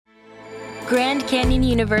Grand Canyon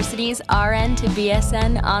University's RN to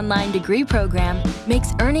BSN online degree program makes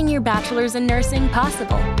earning your bachelor's in nursing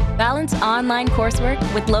possible. Balance online coursework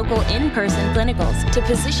with local in-person clinicals to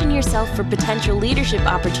position yourself for potential leadership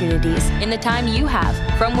opportunities in the time you have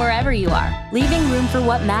from wherever you are, leaving room for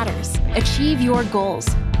what matters. Achieve your goals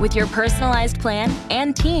with your personalized plan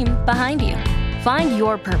and team behind you. Find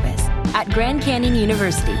your purpose at Grand Canyon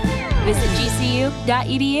University. Visit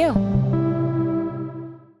gcu.edu.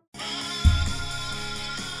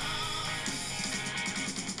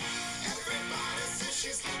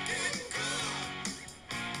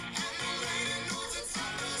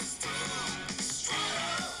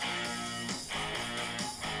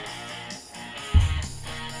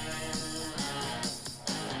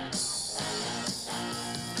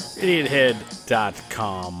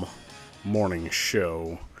 IdiotHead.com morning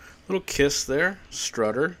show. Little Kiss there,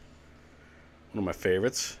 Strutter. One of my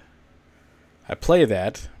favorites. I play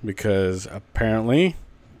that because apparently,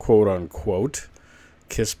 quote unquote,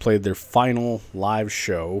 Kiss played their final live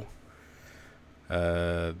show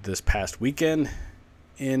this past weekend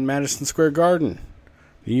in Madison Square Garden,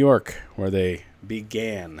 New York, where they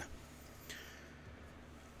began.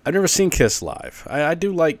 I've never seen Kiss live. I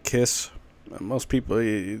do like Kiss. Most people,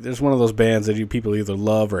 there's one of those bands that you people either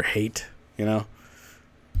love or hate, you know?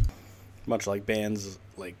 Much like bands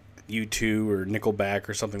like U2 or Nickelback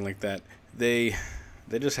or something like that. They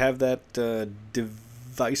just have that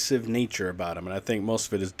divisive nature about them, and I think most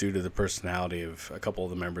of it is due to the personality of a couple of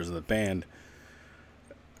the members of the band.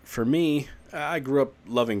 For me, I grew up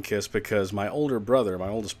loving Kiss because my oldest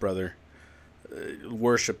brother,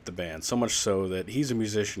 worshipped the band, so much so that he's a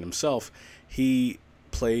musician himself. He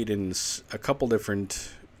played in a couple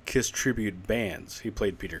different Kiss tribute bands. He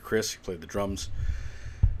played Peter Criss, he played the drums,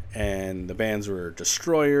 and the bands were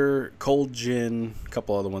Destroyer, Cold Gin, a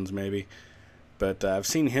couple other ones maybe. But I've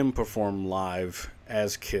seen him perform live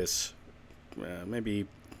as Kiss maybe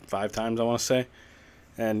 5 times, I want to say.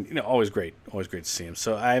 And, you know, always great to see him.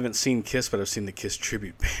 So I haven't seen Kiss, but I've seen the Kiss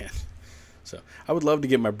tribute band. So I would love to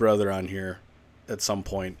get my brother on here at some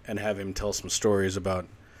point and have him tell some stories about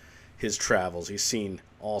his travels. He's seen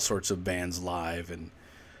all sorts of bands live, and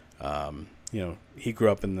you know, he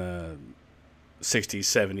grew up in the 60s,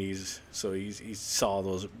 70s, so he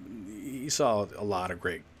saw a lot of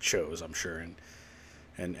great shows, I'm sure,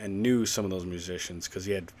 and knew some of those musicians because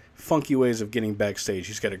he had funky ways of getting backstage.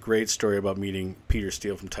 He's got a great story about meeting Peter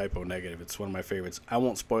Steele from Typo Negative. It's one of my favorites. I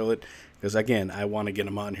won't spoil it because, again, I want to get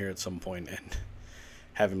him on here at some point and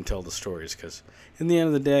have him tell the stories, because in the end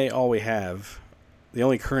of the day, the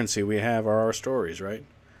only currency we have are our stories, right?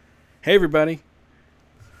 Hey, everybody.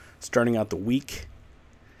 Starting out the week.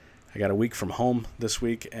 I got a week from home this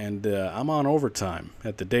week, and I'm on overtime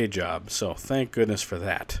at the day job, so thank goodness for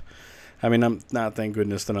that. I mean, I'm not thank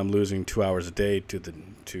goodness that I'm losing 2 hours a day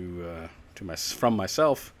from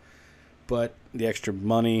myself, but the extra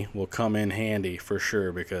money will come in handy for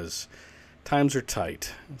sure, because times are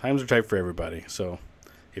tight. Times are tight for everybody, so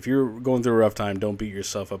if you're going through a rough time, don't beat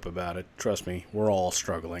yourself up about it. Trust me, we're all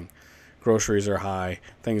struggling. Groceries are high,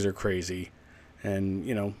 things are crazy, and,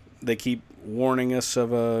 you know, they keep warning us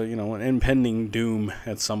of an impending doom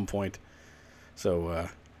at some point. So,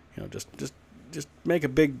 just make a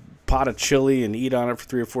big pot of chili and eat on it for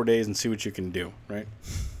 3 or 4 days and see what you can do, right?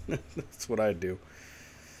 That's what I do.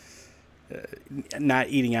 Not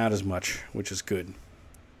eating out as much, which is good.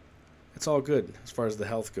 It's all good as far as the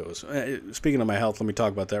health goes. Speaking of my health, let me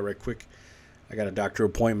talk about that right quick. I got a doctor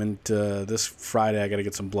appointment this Friday. I got to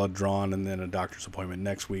get some blood drawn, and then a doctor's appointment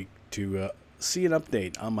next week to see an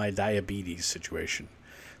update on my diabetes situation.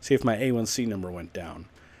 See if my A1C number went down.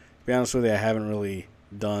 To be honest with you, I haven't really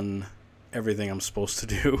done everything I'm supposed to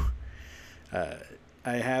do.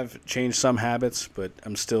 I have changed some habits, but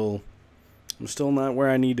I'm still not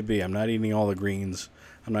where I need to be. I'm not eating all the greens.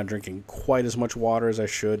 I'm not drinking quite as much water as I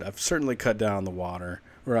should. I've certainly cut down on the water,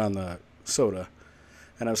 or on the soda,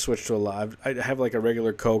 and I've switched to a lot. I have like a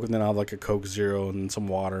regular Coke, and then I'll have like a Coke Zero and some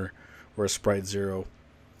water, or a Sprite Zero.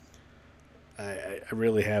 I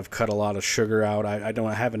really have cut a lot of sugar out. I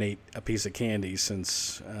haven't ate a piece of candy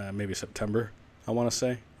since maybe September, I want to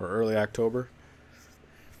say, or early October.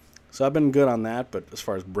 So I've been good on that, but as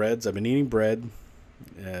far as breads, I've been eating bread.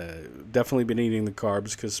 Definitely been eating the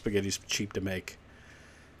carbs because spaghetti's cheap to make.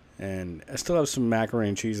 And I still have some macaroni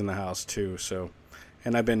and cheese in the house too. So,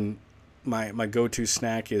 and my go-to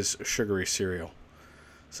snack is sugary cereal.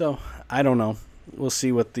 So I don't know. We'll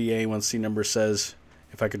see what the A1C number says.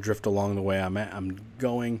 If I could drift along the way I'm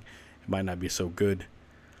going, it might not be so good.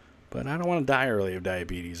 But I don't want to die early of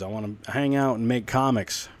diabetes. I want to hang out and make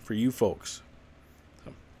comics for you folks.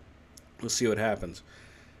 So we'll see what happens.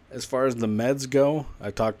 As far as the meds go,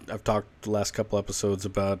 I've talked the last couple episodes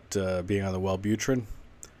about being on the Wellbutrin.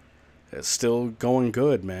 It's still going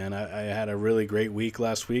good, man. I had a really great week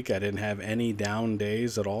last week. I didn't have any down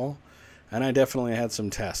days at all. And I definitely had some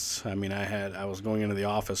tests. I mean, I was going into the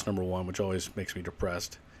office, number one, which always makes me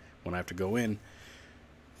depressed when I have to go in.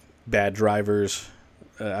 Bad drivers.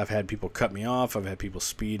 I've had people cut me off. I've had people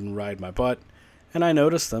speed and ride my butt. And I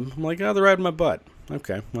noticed them. I'm like, oh, they're riding my butt.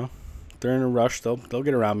 Okay, well, they're in a rush. They'll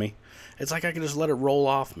get around me. It's like I can just let it roll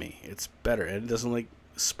off me. It's better. It doesn't, like,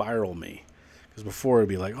 spiral me. Because before it'd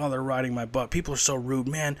be like, oh, they're riding my butt. People are so rude.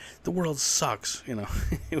 Man, the world sucks. You know,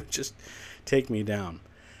 it would just take me down.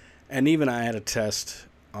 And even I had a test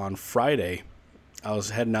on Friday. I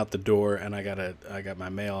was heading out the door, and I got my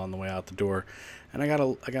mail on the way out the door. And I got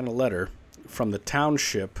a letter from the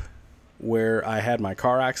township where I had my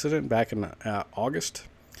car accident back in August.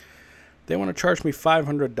 They want to charge me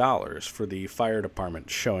 $500 for the fire department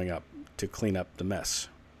showing up to clean up the mess.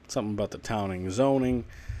 Something about the towning zoning.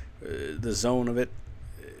 The zone of it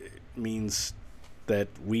means that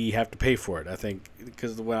we have to pay for it, I think,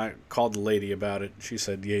 because when I called the lady about it, she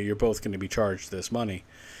said, yeah, you're both going to be charged this money,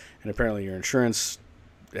 and apparently your insurance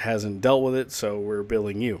hasn't dealt with it, so we're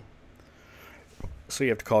billing you. So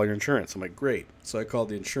you have to call your insurance. I'm like, great. So I called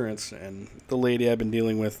the insurance, and the lady I've been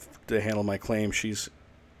dealing with to handle my claim, she's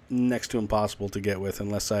next to impossible to get with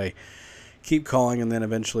unless I keep calling and then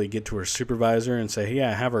eventually get to her supervisor and say,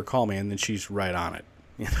 yeah, have her call me, and then she's right on it.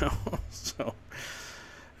 You know, so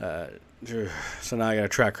now I got to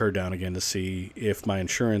track her down again to see if my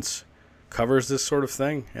insurance covers this sort of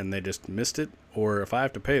thing and they just missed it, or if I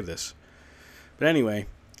have to pay this. But anyway,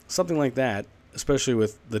 something like that, especially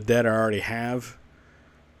with the debt I already have,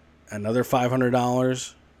 another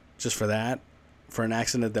 $500 just for that, for an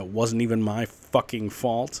accident that wasn't even my fucking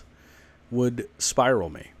fault, would spiral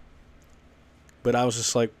me. But I was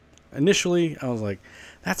just like, initially, I was like,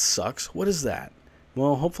 that sucks. What is that?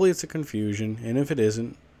 Well, hopefully it's a confusion, and if it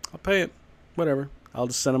isn't, I'll pay it. Whatever. I'll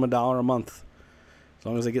just send them $1 a month. As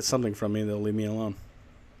long as they get something from me, they'll leave me alone.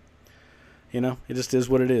 You know, it just is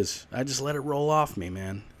what it is. I just let it roll off me,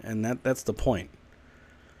 man, and that's the point.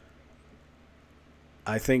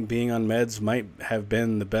 I think being on meds might have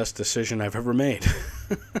been the best decision I've ever made.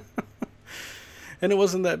 And it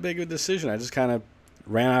wasn't that big of a decision. I just kind of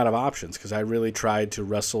ran out of options because I really tried to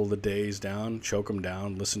wrestle the days down, choke them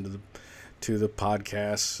down, listen to the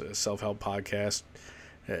podcasts, self-help podcast,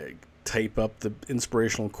 type up the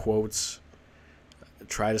inspirational quotes,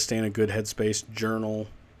 try to stay in a good headspace, journal,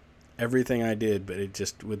 everything I did, but it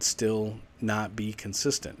just would still not be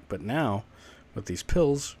consistent. But now, with these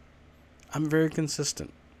pills, I'm very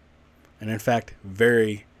consistent. And in fact,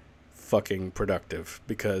 very fucking productive,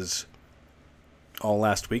 because all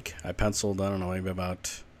last week I penciled, I don't know, maybe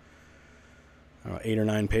about 8 or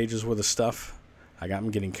 9 pages worth of stuff.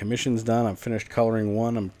 I'm getting commissions done. I'm finished coloring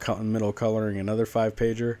one. I'm middle coloring another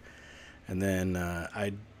 5-pager. And then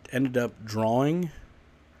I ended up drawing,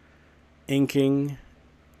 inking,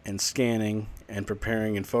 and scanning, and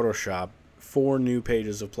preparing in Photoshop 4 new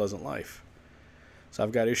pages of Pleasant Life. So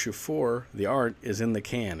I've got issue 4. The art is in the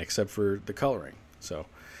can, except for the coloring.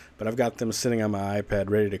 But I've got them sitting on my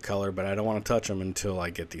iPad ready to color, but I don't want to touch them until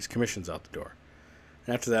I get these commissions out the door.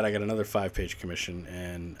 And after that, I got another 5-page commission,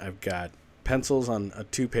 and I've got pencils on a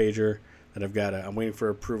 2-pager that I'm waiting for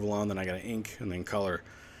approval on. Then I got to ink and then color,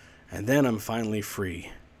 and then I'm finally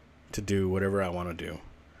free to do whatever I want to do.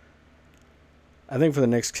 I think for the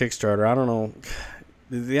next Kickstarter, I don't know,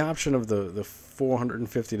 the option of the $450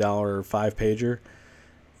 5-pager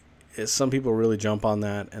is, some people really jump on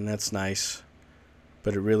that, and that's nice,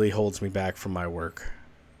 but it really holds me back from my work.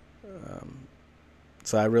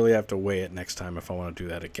 So I really have to weigh it next time if I want to do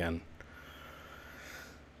that again.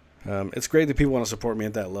 It's great that people want to support me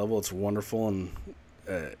at that level. It's wonderful, and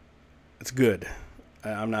it's good.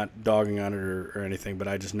 I'm not dogging on it or anything, but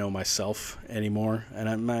I just know myself anymore,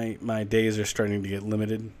 and my days are starting to get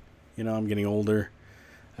limited. You know, I'm getting older.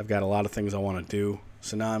 I've got a lot of things I want to do,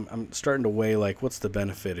 so now I'm starting to weigh, like, what's the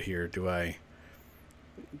benefit here? Do I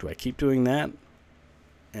keep doing that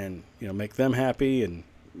and, you know, make them happy and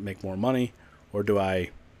make more money, or do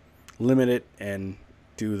I limit it and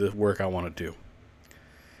do the work I want to do?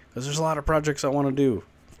 Because there's a lot of projects I want to do.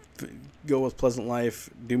 Go with Pleasant Life,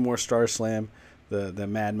 do more Star Slam, the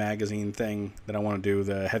Mad Magazine thing that I want to do,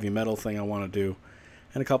 the heavy metal thing I want to do,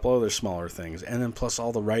 and a couple other smaller things. And then plus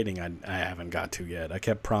all the writing I haven't got to yet. I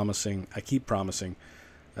keep promising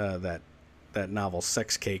that novel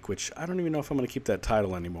Sex Cake, which I don't even know if I'm going to keep that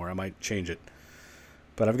title anymore. I might change it.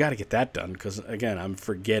 But I've got to get that done because, again, I'm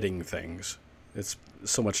forgetting things. It's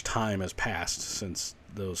so much time has passed since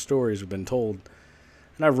those stories have been told.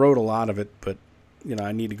 And I wrote a lot of it, but,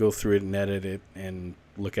 I need to go through it and edit it and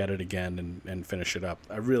look at it again and finish it up.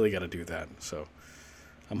 I really got to do that. So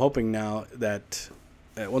I'm hoping now that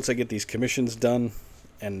once I get these commissions done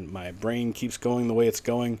and my brain keeps going the way it's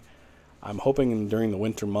going, I'm hoping during the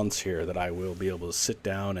winter months here that I will be able to sit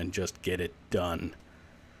down and just get it done.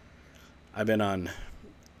 I've been on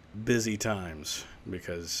busy times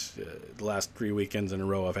because the last 3 weekends in a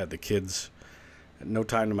row I've had the kids, no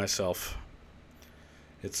time to myself.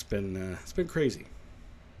 It's been crazy,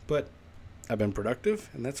 but I've been productive,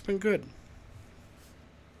 and that's been good.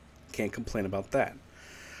 Can't complain about that.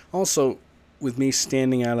 Also, with me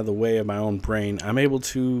standing out of the way of my own brain, I'm able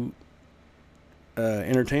to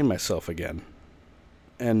entertain myself again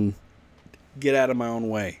and get out of my own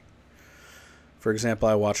way. For example,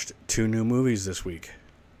 I watched 2 new movies this week.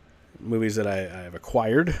 Movies that I've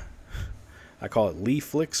acquired. I call it Lee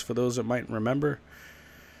Flicks for those that might remember.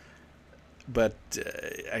 But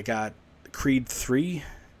I got Creed 3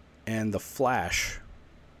 and The Flash.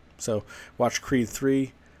 So, watched Creed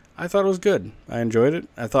 3. I thought it was good. I enjoyed it.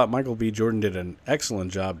 I thought Michael B. Jordan did an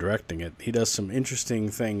excellent job directing it. He does some interesting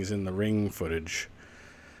things in the ring footage.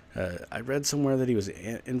 I read somewhere that he was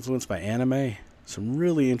influenced by anime. Some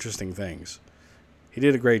really interesting things. He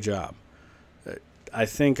did a great job. I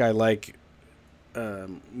think I like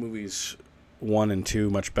movies 1 and 2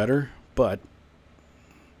 much better, but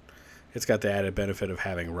it's got the added benefit of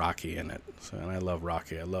having Rocky in it. So, and I love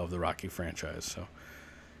Rocky. I love the Rocky franchise. So,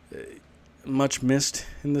 much missed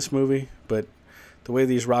in this movie, but the way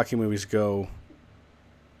these Rocky movies go,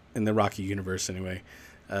 in the Rocky universe anyway,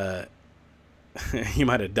 he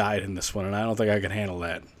might have died in this one, and I don't think I can handle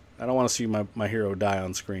that. I don't want to see my hero die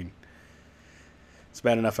on screen. It's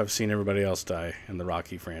bad enough I've seen everybody else die in the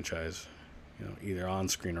Rocky franchise, either on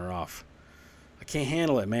screen or off. I can't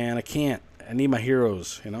handle it, man. I can't. I need my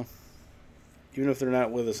heroes, Even if they're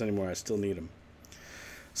not with us anymore, I still need them.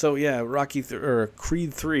 So yeah,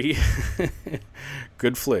 Creed 3,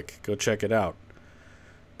 good flick. Go check it out.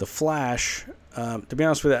 The Flash, to be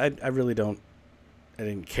honest with you, I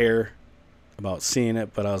didn't care about seeing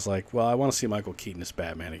it, but I was like, well, I want to see Michael Keaton as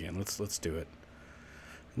Batman again. Let's do it.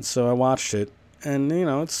 And so I watched it, and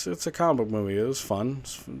it's a comic book movie. It was fun.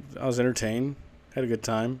 I was entertained, had a good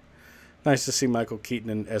time. Nice to see Michael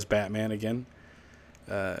Keaton as Batman again.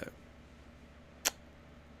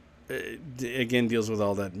 Again, deals with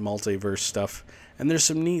all that multiverse stuff. And there's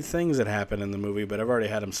some neat things that happen in the movie, but I've already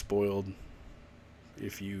had them spoiled.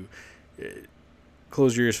 If you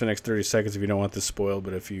close your ears for the next 30 seconds if you don't want this spoiled,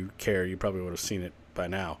 but if you care, you probably would have seen it by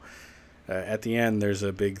now. At the end, there's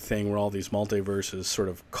a big thing where all these multiverses sort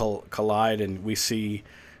of collide, and we see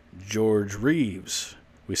George Reeves.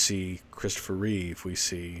 We see Christopher Reeve. We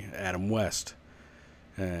see Adam West.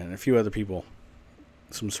 And a few other people.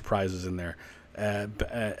 Some surprises in there.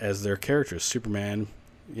 As their characters, Superman,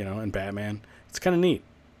 and Batman. It's kind of neat,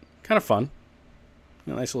 kind of fun.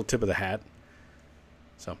 Nice little tip of the hat.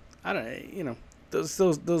 So I don't, those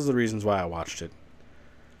are the reasons why I watched it.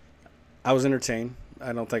 I was entertained.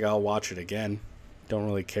 I don't think I'll watch it again. Don't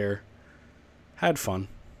really care. Had fun.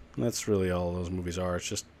 And that's really all those movies are. It's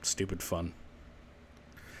just stupid fun.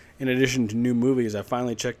 In addition to new movies, I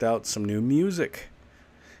finally checked out some new music.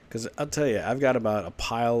 Because I'll tell you, I've got about a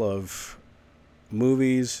pile of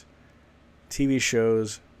movies, TV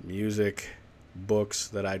shows, music, books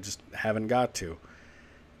that I just haven't got to.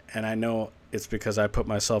 And I know it's because I put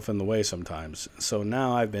myself in the way sometimes. So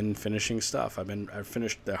now I've been finishing stuff. I've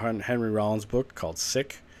finished the Henry Rollins book called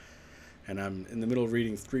Sick. And I'm in the middle of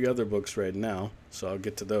reading 3 other books right now. So I'll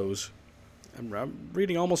get to those. I'm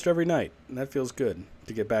reading almost every night. And that feels good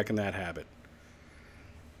to get back in that habit.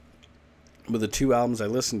 But the 2 albums I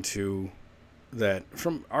listened to that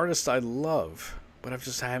from artists I love, but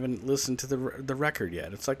I haven't listened to the record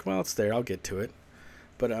yet. It's like, well, it's there. I'll get to it.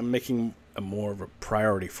 But I'm making more of a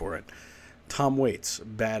priority for it. Tom Waits,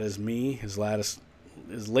 Bad As Me, his last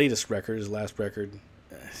record.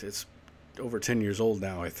 It's over 10 years old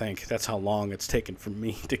now, I think. That's how long it's taken for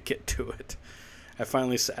me to get to it. I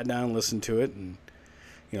finally sat down and listened to it and,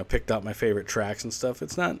 picked out my favorite tracks and stuff.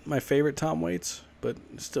 It's not my favorite Tom Waits, but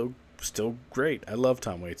still great. I love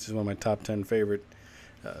Tom Waits. He's one of my top 10 favorite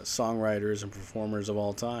songwriters and performers of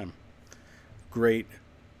all time. Great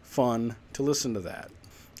fun to listen to that.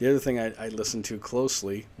 The other thing I listened to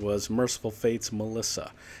closely was Merciful Fate's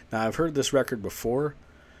Melissa. Now, I've heard this record before,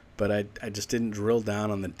 but I just didn't drill down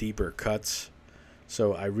on the deeper cuts.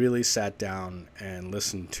 So I really sat down and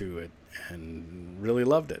listened to it and really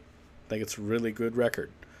loved it. I think it's a really good record.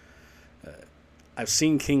 I've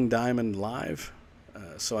seen King Diamond live.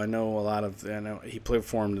 So I know a lot of. I know he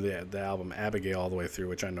performed the album Abigail all the way through,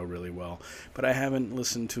 which I know really well. But I haven't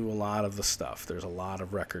listened to a lot of the stuff. There's a lot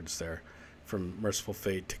of records there, from Merciful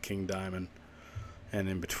Fate to King Diamond, and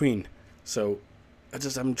in between. So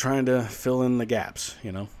I'm trying to fill in the gaps,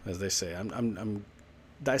 as they say. I'm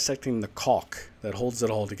dissecting the caulk that holds it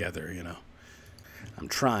all together, I'm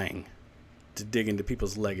trying to dig into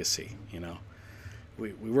people's legacy,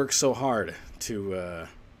 We work so hard to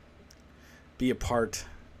be a part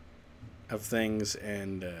of things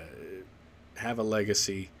and have a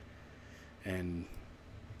legacy and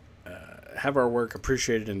have our work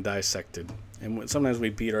appreciated and dissected. And sometimes we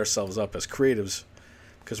beat ourselves up as creatives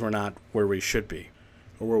because we're not where we should be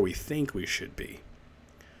or where we think we should be.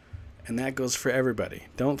 And that goes for everybody.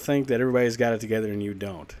 Don't think that everybody's got it together and you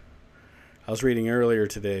don't. I was reading earlier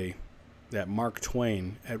today that Mark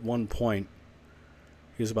Twain, at one point,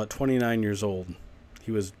 he was about 29 years old.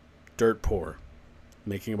 He was dirt poor,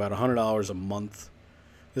 making about $100 a month.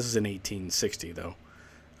 This is in 1860, though.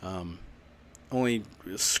 Only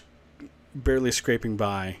barely scraping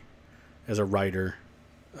by as a writer,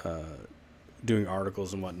 doing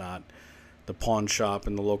articles and whatnot. The pawn shop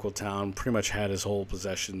in the local town pretty much had his whole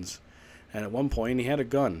possessions. And at one point, he had a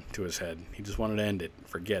gun to his head. He just wanted to end it,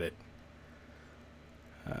 forget it.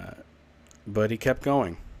 But he kept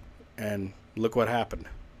going. And look what happened.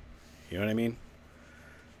 You know what I mean?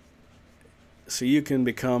 So you can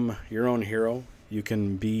become your own hero. You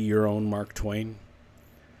can be your own Mark Twain.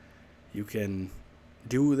 You can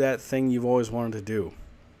do that thing you've always wanted to do.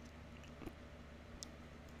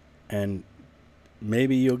 And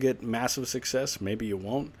maybe you'll get massive success. Maybe you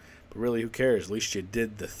won't. But really, who cares? At least you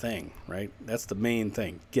did the thing, right? That's the main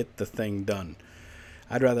thing. Get the thing done.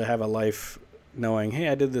 I'd rather have a life knowing, hey,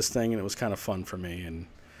 I did this thing and it was kind of fun for me. And,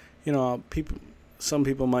 some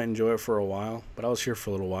people might enjoy it for a while, but I was here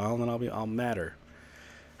for a little while and then I'll matter.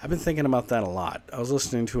 I've been thinking about that a lot. I was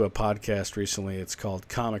listening to a podcast recently. It's called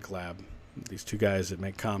Comic Lab. These two guys that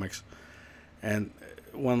make comics. And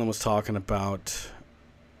one of them was talking about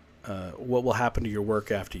what will happen to your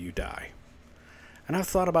work after you die. And I've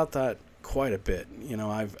thought about that quite a bit.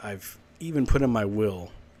 I've even put in my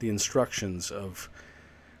will the instructions of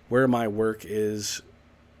where my work is.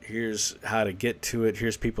 Here's how to get to it.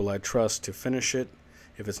 Here's people I trust to finish it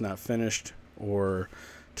if it's not finished, or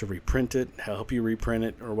to reprint it, help you reprint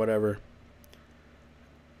it, or whatever.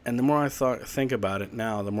 And the more I think about it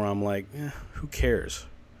now, the more I'm like, who cares?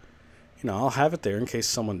 I'll have it there in case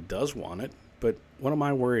someone does want it, but what am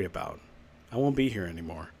I worried about? I won't be here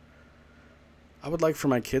anymore. I would like for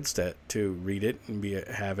my kids to read it and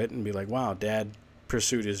have it and be like, wow, Dad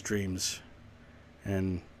pursued his dreams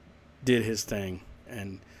and did his thing,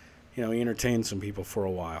 and he entertained some people for a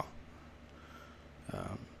while.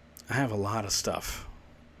 I have a lot of stuff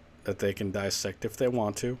that they can dissect if they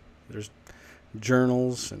want to. There's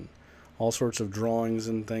journals and all sorts of drawings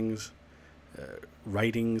and things,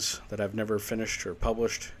 writings that I've never finished or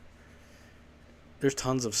published. There's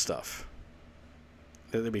tons of stuff.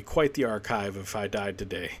 There'd be quite the archive if I died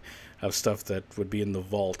today of stuff that would be in the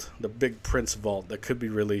vault, the big Prince vault that could be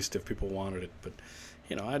released if people wanted it. But,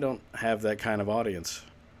 I don't have that kind of audience.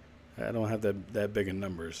 I don't have that big in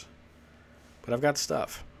numbers. But I've got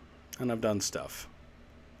stuff, and I've done stuff.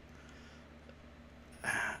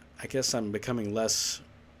 I guess I'm becoming less,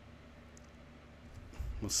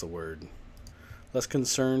 less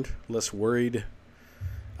concerned, less worried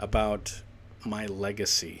about my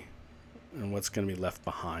legacy and what's going to be left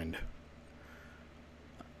behind.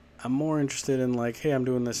 I'm more interested in hey, I'm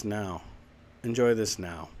doing this now. Enjoy this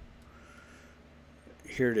now.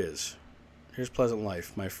 Here it is. Here's Pleasant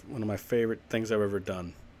Life, one of my favorite things I've ever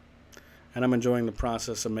done. And I'm enjoying the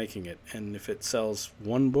process of making it. And if it sells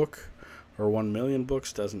one book or 1 million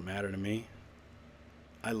books, doesn't matter to me.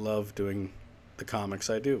 I love doing the comics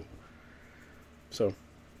I do. So,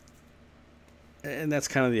 and that's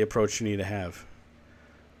kind of the approach you need to have.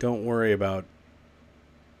 Don't worry about,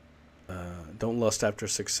 don't lust after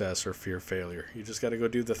success or fear failure. You just got to go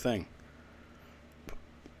do the thing.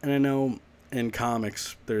 And I know in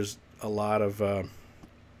comics, there's a lot of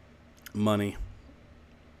money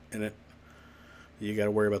in it. You got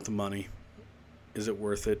to worry about the money. Is it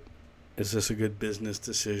worth it? Is this a good business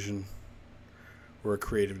decision or a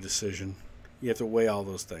creative decision? You have to weigh all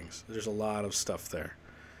those things. There's a lot of stuff there.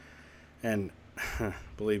 And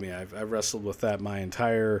believe me, I've wrestled with that my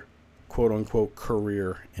entire quote-unquote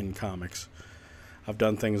career in comics. I've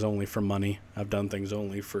done things only for money. I've done things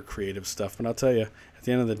only for creative stuff. And I'll tell you, at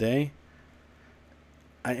the end of the day,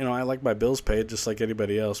 I like my bills paid just like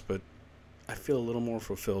anybody else, but I feel a little more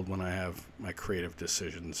fulfilled when I have my creative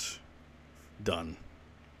decisions done.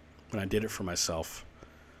 and I did it for myself.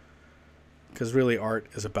 Because really, art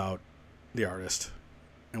is about the artist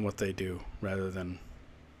and what they do rather than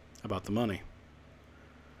about the money.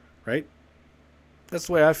 Right? That's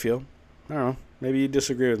the way I feel. I don't know. Maybe you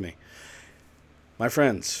disagree with me. My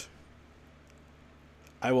friends,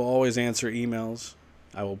 I will always answer emails.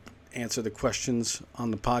 I will answer the questions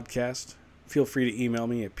on the podcast. Feel free to email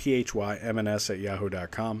me at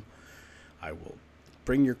phymns@yahoo.com. I will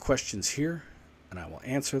bring your questions here, and I will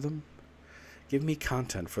answer them. Give me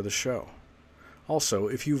content for the show. Also,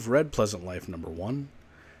 if you've read Pleasant Life #1,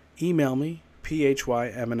 email me,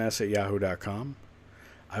 phymns@yahoo.com.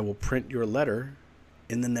 I will print your letter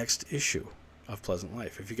in the next issue of Pleasant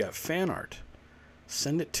Life. If you got fan art,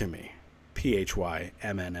 send it to me,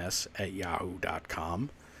 phymns@yahoo.com,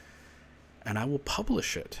 and I will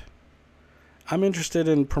publish it. I'm interested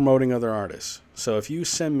in promoting other artists. So if you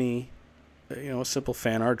send me, a simple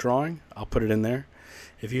fan art drawing, I'll put it in there.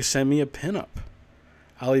 If you send me a pinup,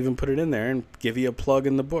 I'll even put it in there and give you a plug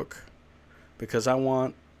in the book, because I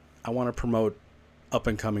want to promote up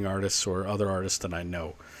and coming artists or other artists that I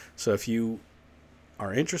know. So if you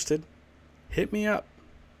are interested, hit me up.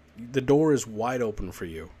 The door is wide open for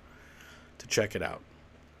you to check it out.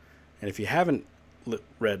 And if you haven't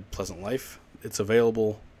read Pleasant Life, it's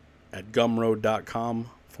available at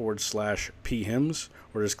gumroad.com/phymns,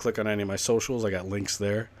 or just click on any of my socials. I got links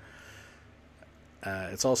there.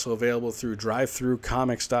 It's also available through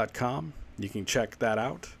drivethroughcomics.com. You can check that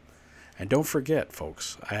out. And don't forget,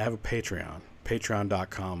 folks, I have a Patreon,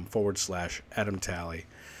 patreon.com/Adam Talley.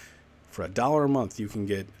 For $1 a month, you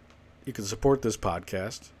can support this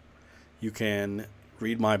podcast. You can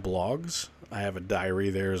read my blogs. I have a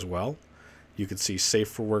diary there as well. You can see safe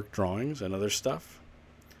for work drawings and other stuff.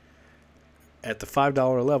 At the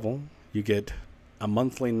 $5 level, you get a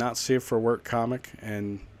monthly not safe for work comic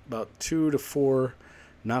and about 2 to 4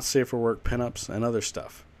 not safe for work pinups and other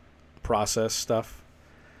stuff. Process stuff,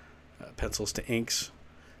 pencils to inks,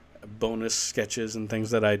 bonus sketches and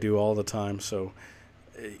things that I do all the time. So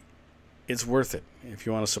it's worth it. If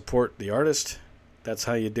you want to support the artist, that's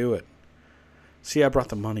how you do it. See, I brought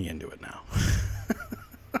the money into it now.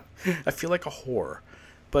 I feel like a whore,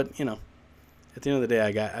 but at the end of the day,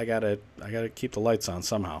 I gotta keep the lights on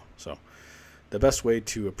somehow. So the best way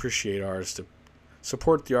to appreciate art is to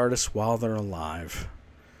support the artists while they're alive.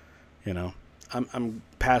 I'm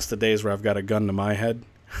past the days where I've got a gun to my head.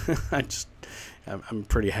 I'm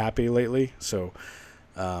pretty happy lately. So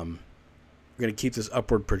I'm gonna keep this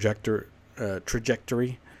upward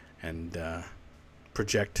trajectory and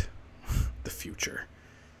project the future,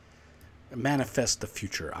 manifest the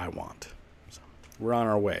future I want. So we're on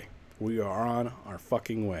our way. We are on our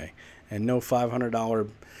fucking way. And no $500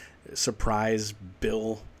 surprise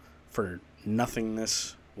bill for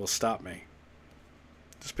nothingness will stop me.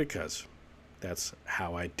 Just because that's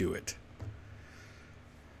how I do it.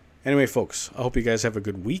 Anyway, folks, I hope you guys have a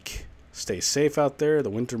good week. Stay safe out there. The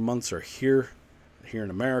winter months are here in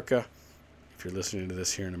America. If you're listening to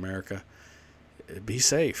this here in America, be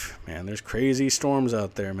safe, man. There's crazy storms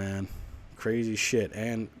out there, man. Crazy shit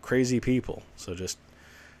and crazy people. So just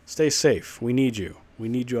stay safe. We need you. We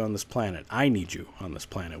need you on this planet. I need you on this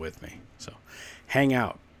planet with me. So hang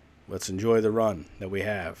out. Let's enjoy the run that we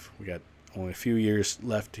have. We got only a few years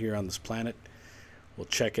left here on this planet. We'll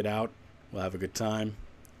check it out. We'll have a good time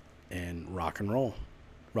and rock and roll.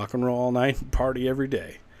 Rock and roll all night, party every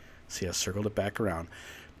day. See, I circled it back around.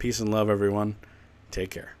 Peace and love, everyone. Take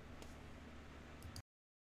care.